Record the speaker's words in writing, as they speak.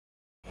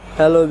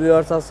Hello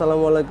viewers,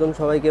 আসসালামু আলাইকুম।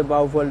 সবাইকে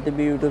বাউফল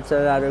টিভি ইউটিউব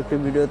চ্যানেলের আরও একটি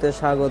ভিডিওতে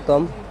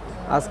স্বাগতম।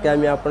 আজকে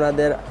আমি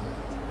আপনাদের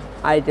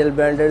আইটেল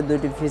ব্র্যান্ডের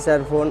দুটি ফিচার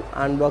ফোন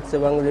আনবক্স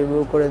এবং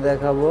রিভিউ করে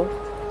দেখাবো।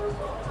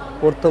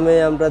 প্রথমে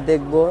আমরা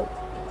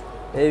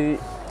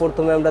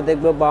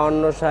দেখব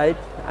 5260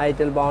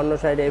 আইটেল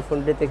 5260। এই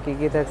ফোনটিতে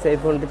কী থাকছে? এই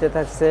ফোনটিতে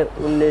থাকছে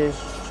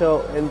 1900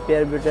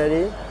 এমপিআর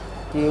ব্যাটারি,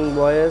 কিং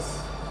ভয়েস,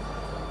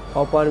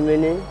 অপার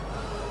মিনি।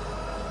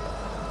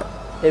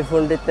 এই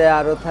ফোনটিতে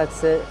আরও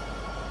থাকছে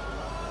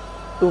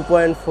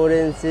 2.4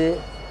 inch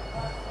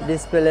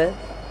display,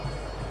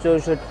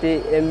 64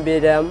 MB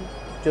RAM,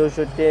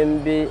 64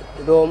 MB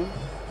Rome,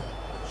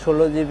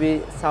 16 GB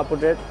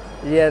supported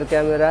rear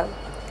camera,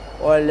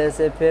 wireless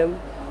FM.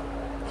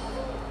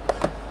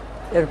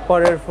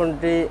 এরপরের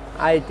ফোনটি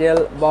আইটেল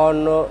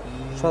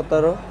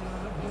 5217।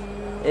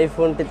 এই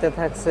ফোনটিতে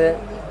থাকছে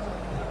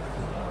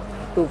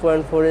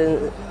 2.4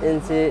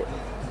 inch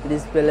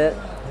display,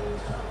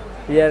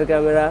 rear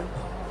camera,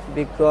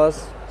 big toss,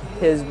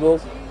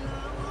 Facebook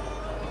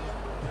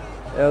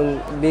এবং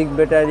big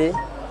battery,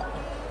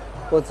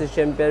 25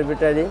 MPR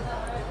battery,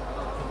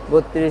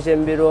 32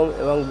 MB Rome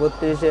এবং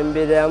 32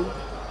 MB RAM,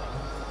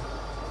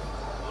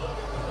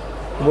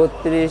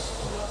 32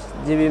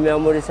 GB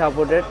memory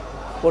supported.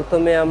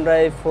 প্রথমে আমরা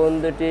এই ফোন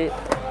দুটি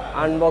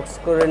আনবক্স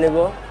করে নেব।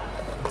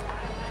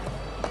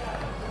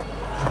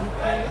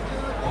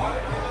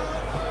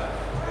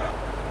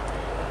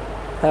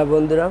 হ্যাঁ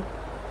বন্ধুরা,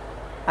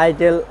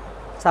 আইটেল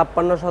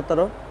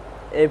 5617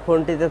 এই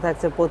ফোনটিতে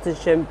থাকছে 25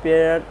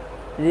 MPR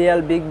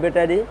Real big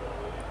battery,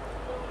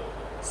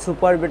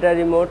 super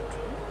battery mode.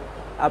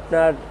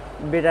 আপনার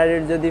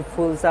ব্যাটারির যদি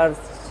ফুল চার্জ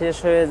শেষ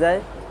হয়ে যায়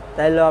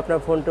তাহলেও আপনার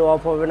ফোনটি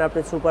অফ হবে না।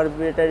 আপনি সুপার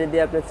ব্যাটারি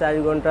দিয়ে আপনি 4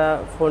 ঘন্টা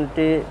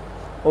ফোনটি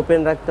ওপেন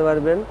রাখতে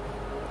পারবেন।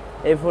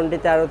 এই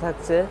ফোনটিতে আরও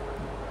থাকছে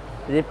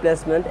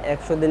রিপ্লেসমেন্ট,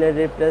 100 দিনের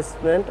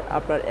রিপ্লেসমেন্ট।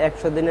 আপনার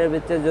 100 দিনের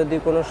ভিতরে যদি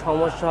কোনো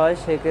সমস্যা হয়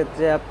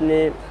সেক্ষেত্রে আপনি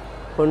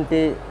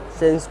ফোনটি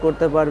চেঞ্জ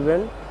করতে পারবেন।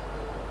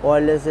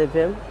 ওয়্যারলেস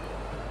এফএম,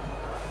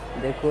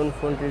 দেখুন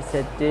ফোনটির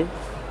সেটটি,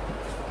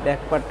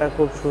 ব্যাকপার্টটা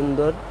খুব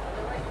সুন্দর।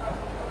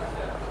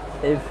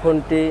 এই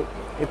ফোনটি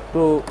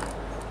একটু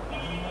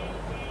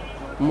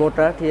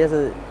মোটা, ঠিক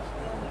আছে,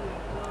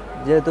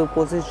 যেহেতু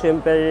 25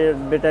 এমপিআর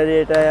ব্যাটারি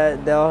এটা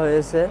দেওয়া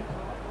হয়েছে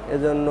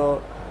এজন্য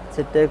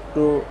সেটটা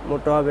একটু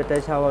মোটা হবে,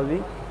 এটাই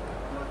স্বাভাবিক।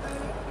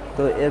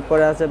 তো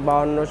এরপরে আছে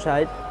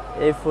 5260।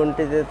 এই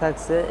ফোনটিতে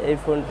থাকছে, এই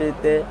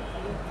ফোনটিতে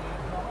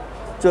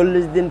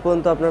 40 দিন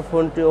পর্যন্ত আপনার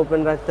ফোনটি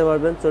ওপেন রাখতে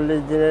পারবেন।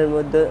 40 দিনের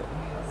মধ্যে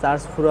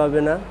চার্জ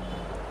ফুরাবে না।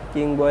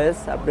 কিং ভয়েস,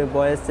 আপনি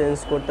ভয়েস চেঞ্জ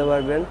করতে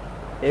পারবেন।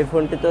 এই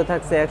ফোনটিতেও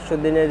থাকছে 100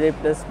 দিনের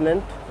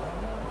রিপ্লেসমেন্ট।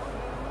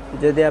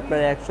 যদি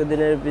আপনার 100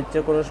 দিনের ভিতরে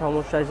কোনো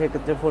সমস্যা হয়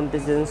সেক্ষেত্রে ফোনটি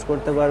চেঞ্জ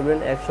করতে পারবেন।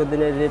 100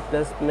 দিনের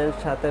রিপ্লেসমেন্ট,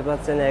 সাথে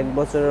পাচ্ছেন 1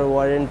 বছরের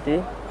ওয়ারেন্টি।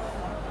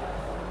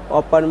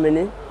 অপার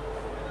মিনি,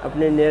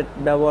 আপনি নেট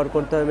ব্যবহার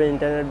করতে পারবেন,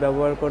 ইন্টারনেট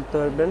ব্যবহার করতে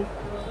পারবেন।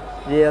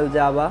 রিয়েল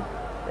জাভা,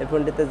 এই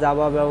ফোনটিতে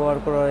জাভা ব্যবহার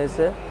করা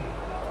হয়েছে।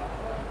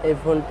 এই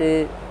ফোনটি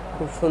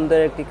খুব সুন্দর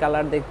একটি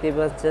কালার দেখতেই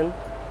পাচ্ছেন।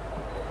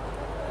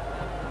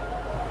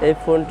 এই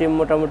ফোনটি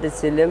মোটামুটি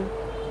স্লিম,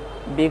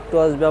 বিগ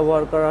টস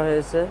ব্যবহার করা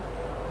হয়েছে।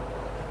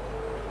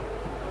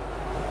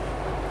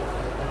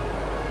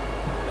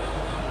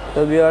 তো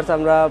ভিউয়ার্স,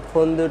 আমরা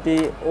ফোন দুটি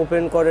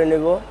ওপেন করে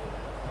নেব।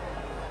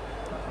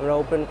 আমরা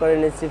ওপেন করে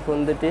নিচ্ছি ফোন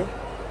দুটি।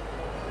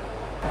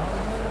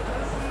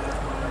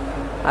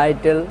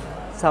 আইটেল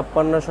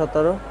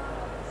 5617,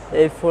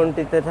 এই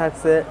ফোনটিতে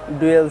থাকছে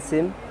ডুয়েল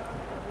সিম,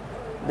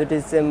 দুটি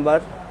চেম্বার,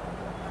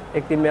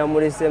 একটি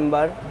মেমোরি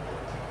চেম্বার।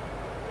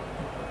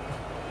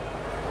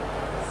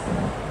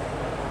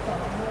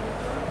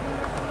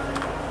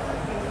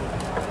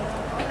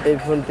 এই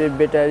ফোনটির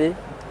ব্যাটারি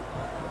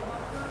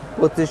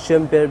 25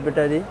 এমপিআর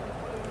ব্যাটারি,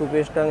 খুব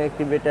স্ট্রং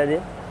একটি ব্যাটারি।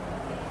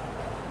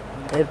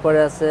 এরপরে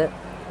আছে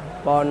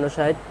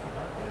 5260।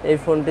 এই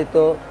ফোনটি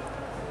তো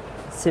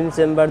সিম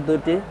চেম্বার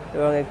দুটি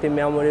এবং একটি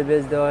মেমোরি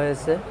বেস দেওয়া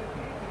হয়েছে।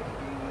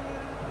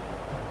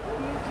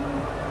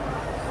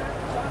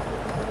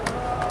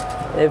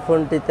 এই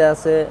ফোনটিতে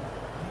আছে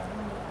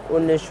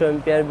 1900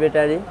 এমপিআর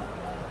ব্যাটারি।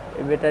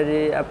 এই ব্যাটারি,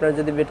 আপনার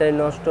যদি ব্যাটারি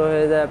নষ্ট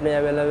হয়ে যায় আপনি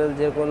অ্যাভেলেবেল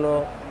যে কোনো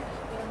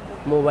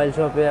মোবাইল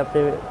শপে আপনি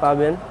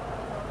পাবেন।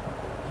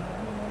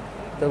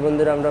 তো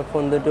বন্ধুরা, আমরা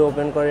ফোন দুটি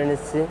ওপেন করে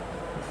নিচ্ছি।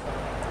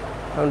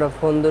 আমরা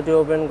ফোন দুটি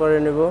ওপেন করে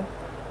নেব।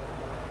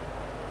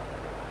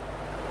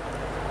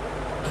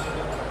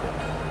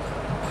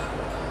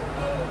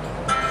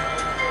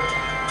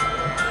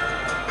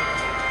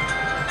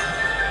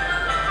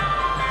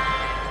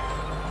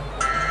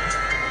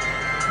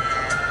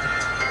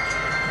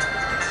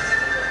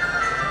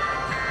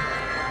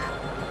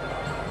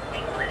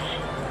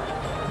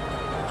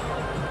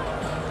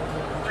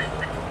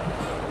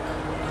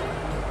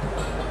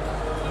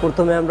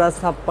 প্রথমে আমরা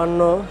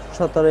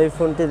 5617 এই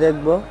ফোনটি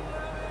দেখব।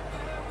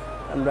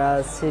 আমরা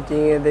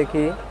সিটিংয়ে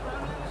দেখি।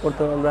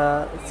 প্রথমে আমরা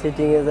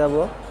সিটিংয়ে যাব,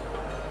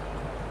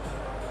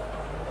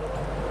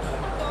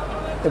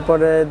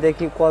 এরপরে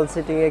দেখি কল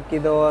সিটিংয়ে কি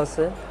দেওয়া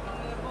আছে।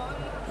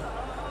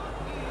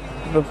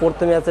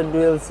 প্রথমে আছে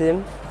ডুয়েল সিম,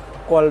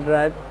 কল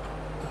ড্রাইভ,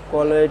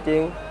 কল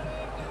ওয়েটিং,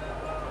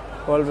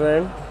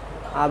 করবেন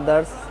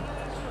আদার্স।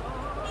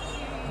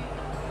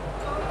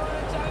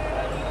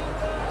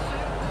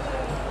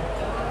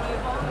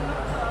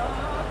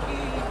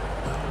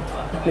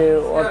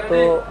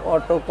 আপনি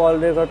অটো কল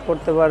রেকর্ড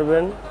করতে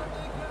পারবেন।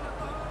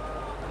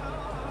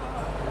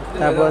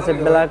 তারপর আছে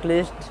ব্ল্যাক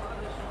লিস্ট।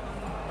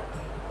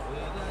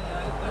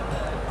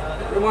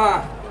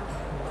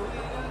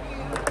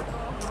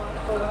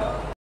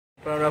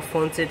 আমরা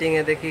ফোন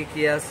সেটিংয়ে দেখি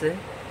কি আছে।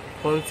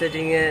 ফোন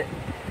সেটিংয়ে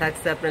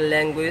থাকছে আপনার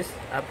ল্যাঙ্গুয়েজ,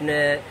 আপনি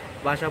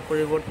ভাষা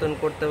পরিবর্তন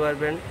করতে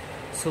পারবেন।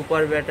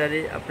 সুপার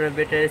ব্যাটারি, আপনার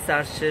ব্যাটারি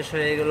চার্জ শেষ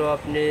হয়ে গেলেও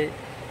আপনি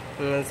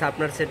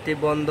আপনার সেটটি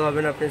বন্ধ হবে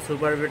না, আপনি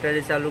সুপার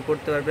ব্যাটারি চালু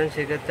করতে পারবেন।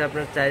 সেক্ষেত্রে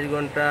আপনার 4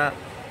 ঘন্টা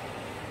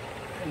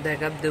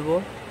ব্যাকআপ দেব।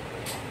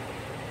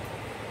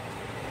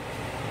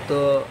 তো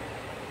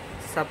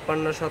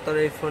 5617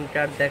 এই ফোনটা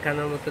আর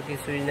দেখানোর মতো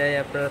কিছুই নাই,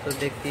 আপনারা তো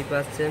দেখতেই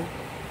পাচ্ছেন।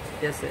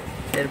 ঠিক আছে,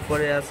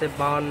 এরপরে আছে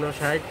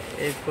 5260।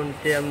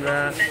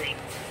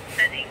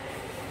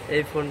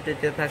 এই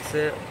ফোনটিতে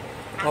থাকছে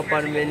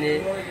অপার মেনি,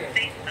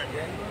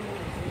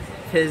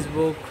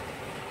 ফেসবুক,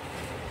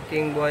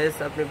 কিং ভয়েস,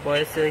 আপনি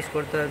ভয়েস চেঞ্জ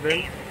করতে পারবেন,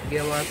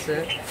 গেম আছে।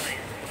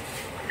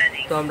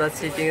 তো আমরা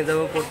সেটিংয়ে যাব।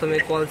 প্রথমে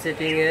কল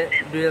সেটিংয়ে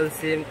ডুয়েল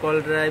সিম, কল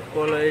ড্রাইভ,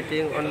 কল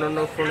ওয়েটিং, অন্যান্য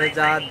ফোনে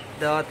যা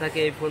দেওয়া থাকে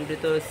এই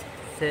ফোনটিতে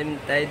সেম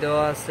তাই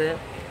দেওয়া আছে।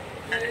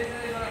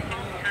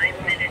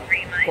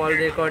 কল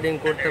রেকর্ডিং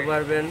করতে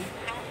পারবেন।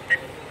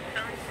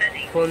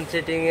 ফোন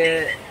সেটিংয়ে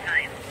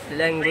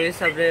ল্যাঙ্গুয়েজ,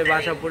 আপনি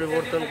ভাষা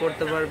পরিবর্তন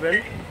করতে পারবেন।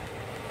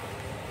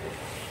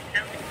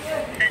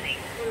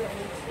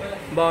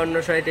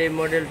 5260 এই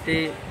মডেলটি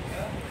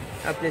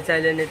আপনি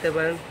চাইলে নিতে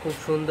পারেন, খুব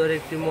সুন্দর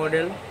একটি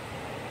মডেল।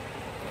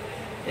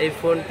 এই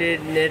ফোনটির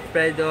নেট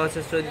প্রাইস দেওয়া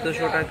আছে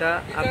 1400 টাকা।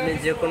 আপনি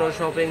যে কোনো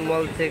শপিং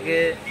মল থেকে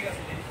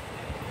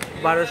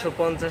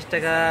 1250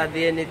 টাকা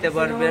দিয়ে নিতে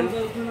পারবেন।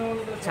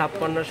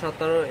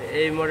 5617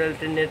 এই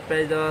মডেলটির নেট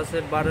প্রাইস দেওয়া আছে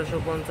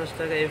 1250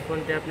 টাকা। এই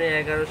ফোনটি আপনি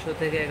 1100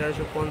 থেকে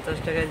 1150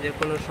 টাকায় যে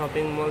কোনো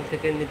শপিং মল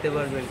থেকে নিতে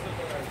পারবেন।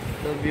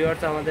 তো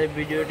ভিউয়ার্স, আমাদের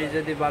ভিডিওটি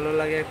যদি ভালো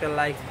লাগে একটা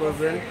লাইক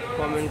করবেন,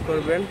 কমেন্ট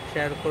করবেন,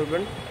 শেয়ার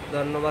করবেন।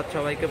 ধন্যবাদ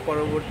সবাইকে।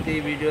 পরবর্তী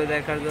ভিডিও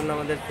দেখার জন্য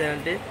আমাদের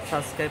চ্যানেলটি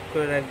সাবস্ক্রাইব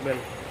করে রাখবেন।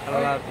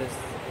 আল্লাহ হাফেজ।